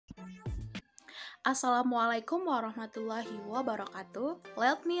Assalamualaikum warahmatullahi wabarakatuh.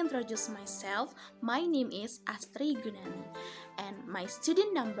 Let me introduce myself. My name is ASTRI GUNANI and my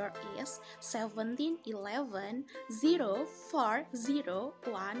student number is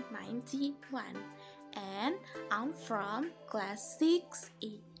 1711040191 and I'm from class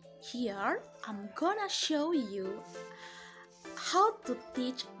 6E. Here I'm gonna show you how to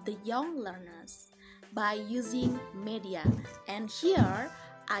teach the young learners by using media, and here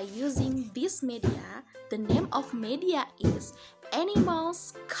I using this media. The name of media is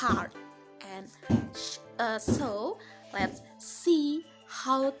animals card, and so let's see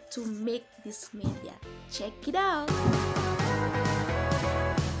how to make this media. Check it out.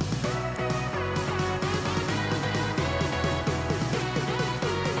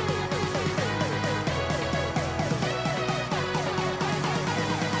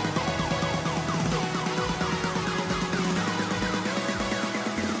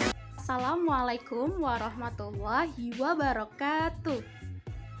 Assalamualaikum warahmatullahi wabarakatuh.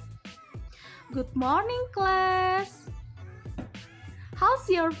 Good morning, class. How's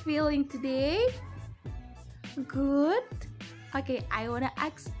your feeling today? Good. Okay, I wanna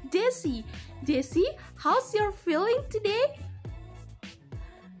ask Desi. Desi, how's your feeling today?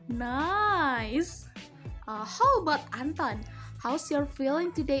 Nice. How about Anton? How's your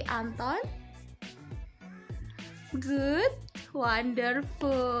feeling today, Anton? Good.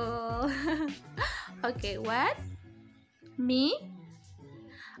 Wonderful. Okay, what? Me?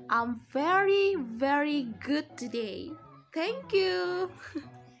 I'm very good today. Thank you.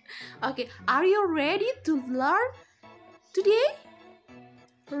 Okay, are you ready to learn today?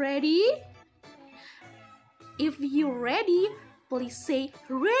 Ready? If you're ready, please say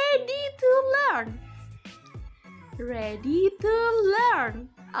ready to learn. Ready to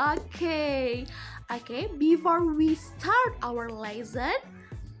learn. Okay. Okay, before we start our lesson,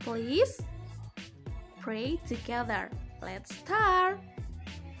 please pray together. Let's start.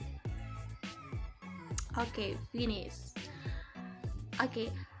 Okay, finish.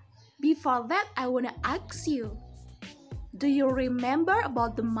 Okay, before that, I wanna ask you, do you remember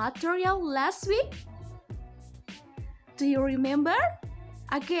about the material last week? Do you remember?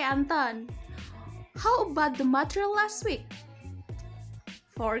 Okay, Anton, how about the material last week?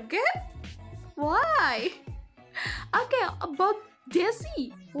 Forget? Why? Okay, about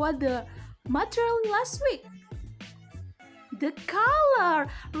Desi, what the material last week? The color,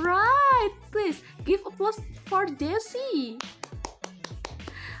 right? Please give applause for Desi.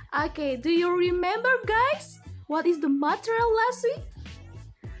 Okay, do you remember, guys? What is the material last week?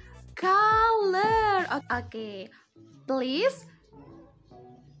 Color. Okay, please,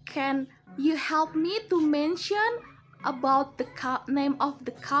 can you help me to mention about the name of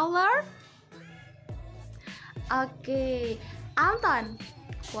the color? Okay, Anton,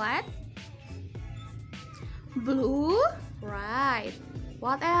 what? Blue, right.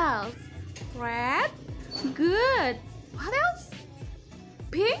 What else? Red, good. What else?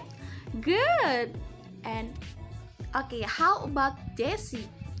 Pink, good. And okay, how about Desi?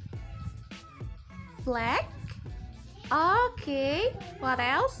 Black, okay. What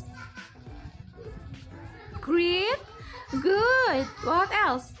else? Green, good. What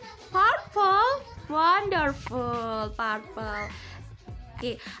else? Purple. Wonderful, purple.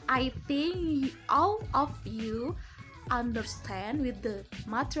 Okay, I think all of you understand with the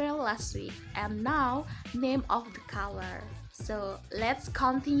material last week and now name of the color. So let's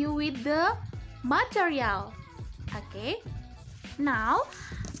continue with the material. Okay, now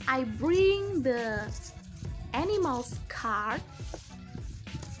I bring the animals card.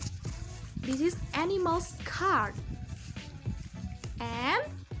 This is animals card, and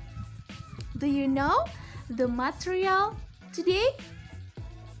do you know the material today?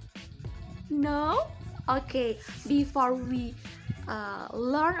 No? Okay, before we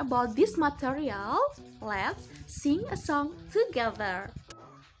learn about this material, let's sing a song together.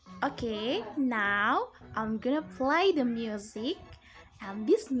 Okay, now I'm gonna play the music, and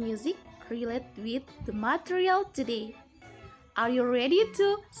this music relates with the material today. Are you ready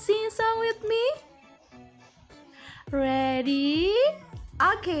to sing a song with me? Ready?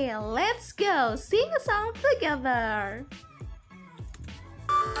 Okay, let's go sing a song together.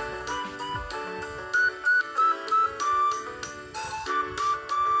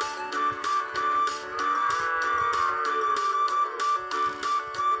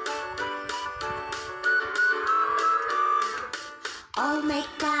 Old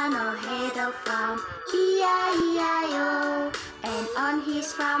MacDonald had a farm, E-I-E-I-O, and on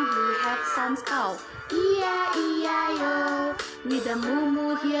his farm he had sons called E-I-E-I-O. With a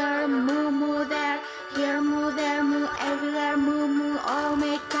moo-moo here, moo-moo there, here moo, there moo, everywhere moo-moo. Old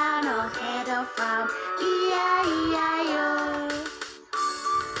MacDonald had a letter from E-I-E-I-O.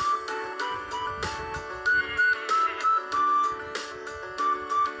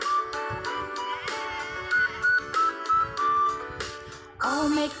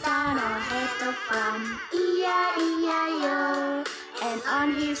 Old MacDonald had a farm, E-I-E-I-O. And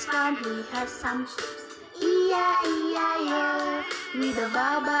on his farm he had some sheep, E-I-E-I-O. With a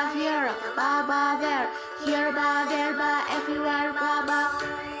ba-ba here, a ba-ba there, here ba, there ba, everywhere ba-ba.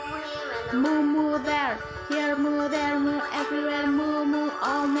 Moo moo there, here moo, there moo, everywhere moo moo.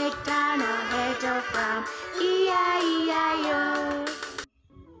 Old MacDonald had a farm, E-I-E-I-O.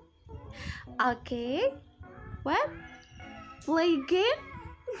 Okay, what? Play game?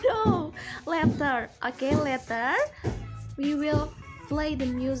 No, later. Okay, later we will play the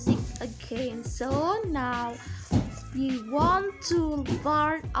music again. So now we want to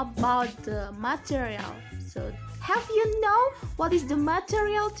learn about the material. So have you know what is the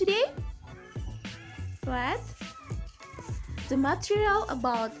material today? What? The material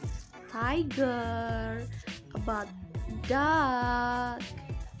about tiger, about dog,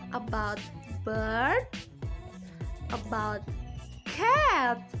 about bird, about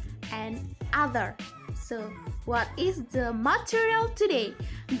cat, and other. So what is the material today?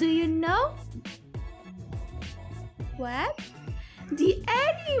 Do you know? What? The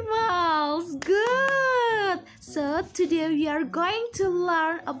animals. Good. So today we are going to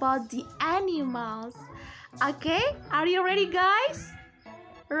learn about the animals. Okay, are you ready, guys?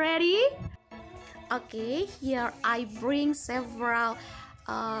 Ready? Okay, here I bring several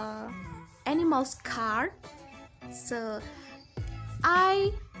animals card. So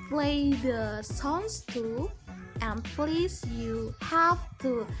I play the songs too, and please you have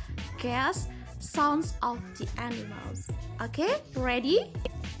to guess sounds of the animals. Okay, ready?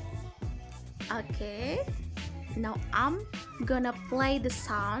 Okay, now I'm gonna play the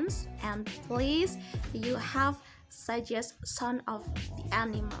sounds, and please you have suggest sound of the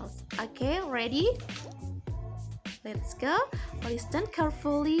animals. Okay, ready? Let's go. Listen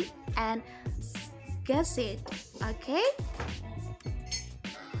carefully and guess it. Okay.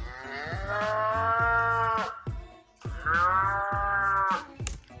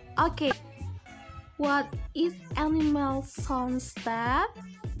 Okay. What is animal sounds that?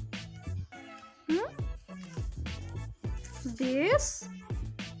 This?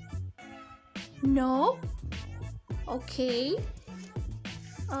 No. Okay.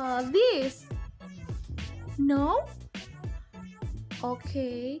 This? No.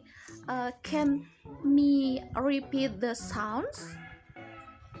 Okay. Can me repeat the sounds?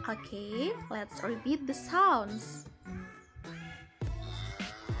 Okay, let's repeat the sounds.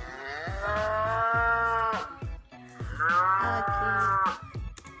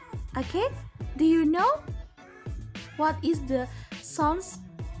 Okay, do you know what is the sounds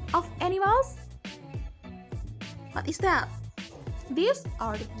of animals? What is that? This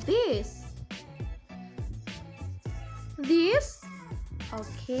or this? This?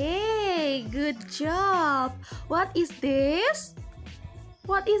 Okay, good job. What is this?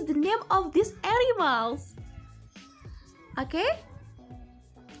 What is the name of these animals? Okay,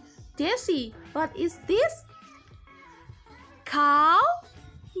 Jessie, what is this? Cow?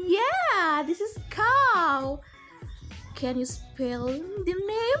 Yeah, this is cow. Can you spell the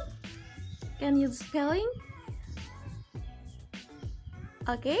name? Can you spelling?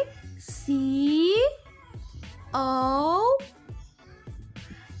 Okay, C-O-W.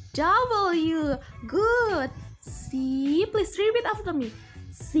 Good. C, please repeat after me.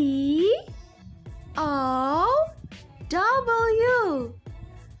 C-O-W.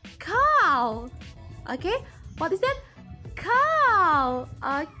 Cow. Okay, what is that? Cow.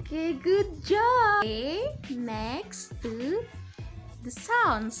 Okay, good job. Okay, next to the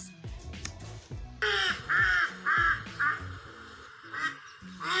sounds.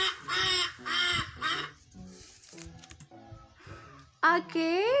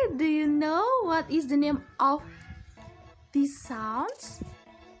 Okay, do you know what is the name of these sounds?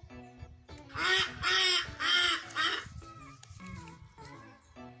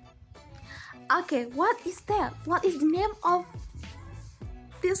 Okay, what is that? What is the name of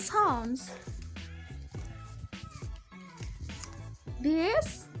these sounds?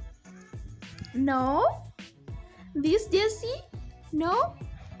 This? No? This, Jessie? No?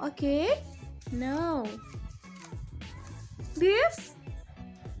 Okay, no. This?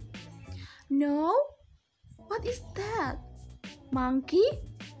 No? What is that? Monkey?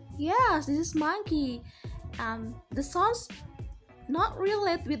 Yes, this is monkey. The sounds not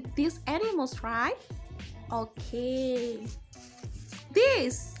relate with these animals, right? Okay.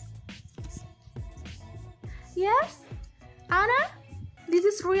 This? Yes? Anna? this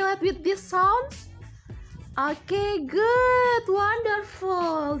is related with these sounds? Okay, good,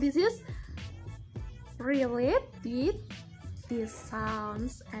 wonderful. This is related with these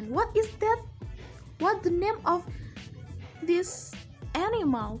sounds. And what is that? What's the name of this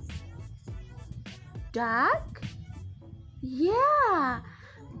animals? Duck? Yeah,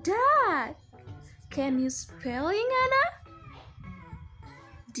 duck. Can you spelling, Anna?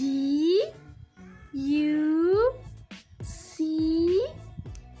 D-U-C-K.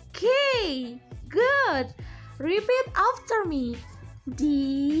 Good. Repeat after me.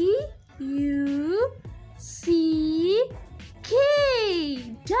 D-U-C-K.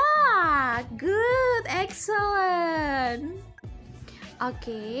 Duck. Good. Excellent.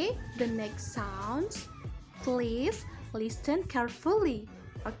 Okay, the next sounds. Please listen carefully.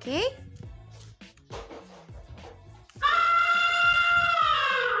 Okay?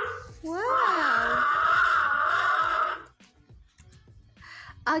 Wow.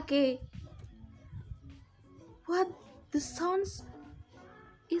 Okay. What the sounds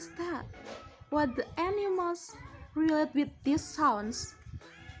is that? What the animals relate with these sounds?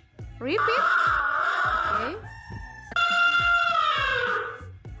 Repeat. Okay.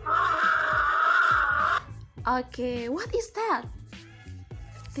 Okay, what is that?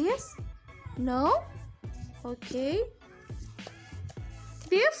 This? No? Okay.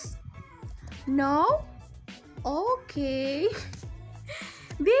 This? No? Okay.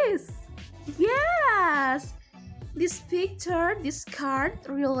 This? Yes! This picture, this card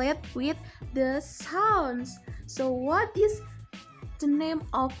relate with the sounds. So what is the name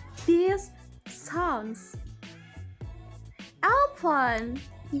of these sounds? Elephant.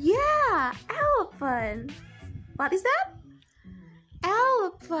 Yeah, elephant. What is that?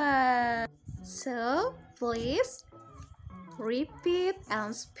 Elephant. So please repeat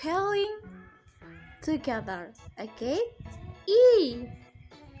and spelling together. Okay? E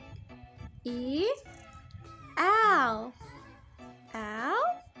L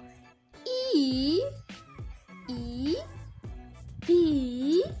E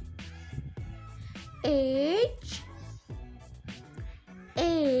P H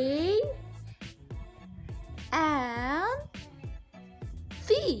A N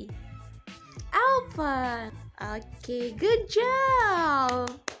T. Elephant. Okay, good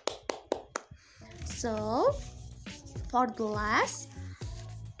job. So for the last,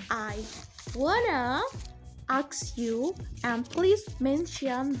 I wanna ask you and please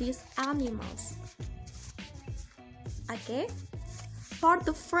mention these animals. Okay, for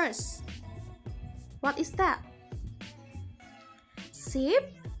the first, what is that? Sheep.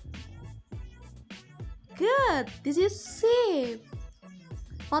 Good, this is sheep.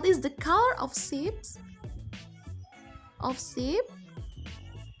 What is the color of sheep?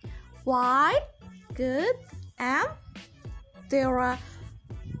 White. Good. And there are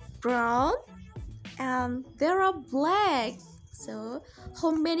brown and there are black. So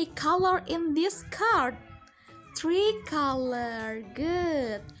how many color in this card? 3 color.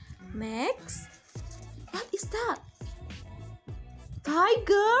 Good. Next, what is that?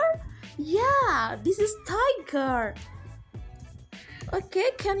 Tiger? Yeah, this is tiger.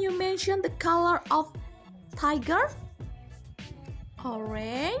 Okay, can you mention the color of tiger?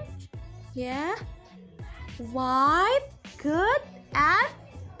 Orange. Yeah. White. Good. And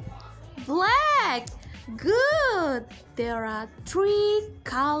black. Good. There are 3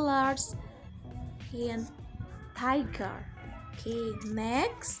 colors in tiger. Okay,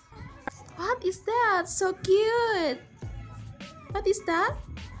 next. What is that? So cute. What is that?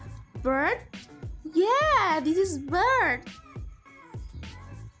 Bird? Yeah, this is bird.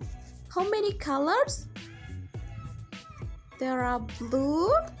 How many colors? There are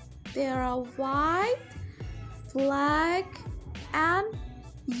blue, there are white, black, and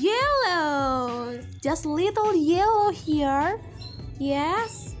yellow. Just little yellow here.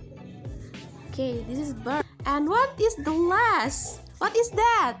 Yes. Okay, this is bird. And what is the last? What is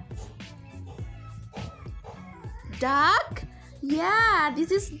that? Duck? Yeah,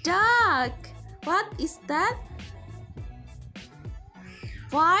 this is duck. What is that?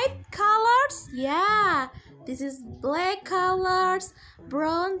 White colors? Yeah, this is black colors,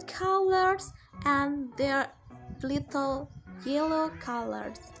 brown colors, and their little yellow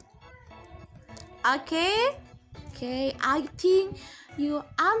colors. Okay, I think you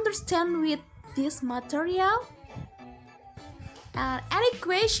understand with this material. Any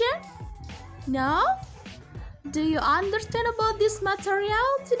question? No? Do you understand about this material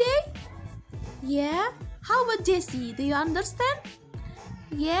today? Yeah. How about Jessie? Do you understand?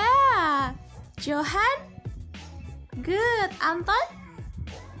 Yeah. Johan? Good. Anton?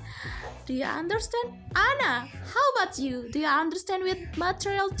 Do you understand? Anna, how about you? Do you understand with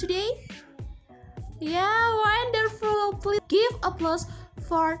material today? Yeah, wonderful. Please give applause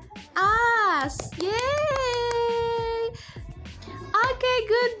for us. Yay! Okay,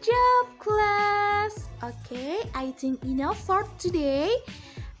 good job, class. Okay, I think enough for today.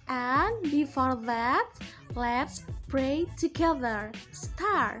 And before that, let's pray together.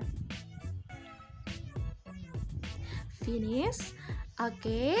 Start. Finish.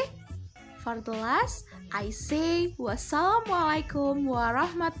 Okay. For the last, I say wassalamualaikum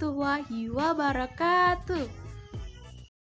warahmatullahi wabarakatuh.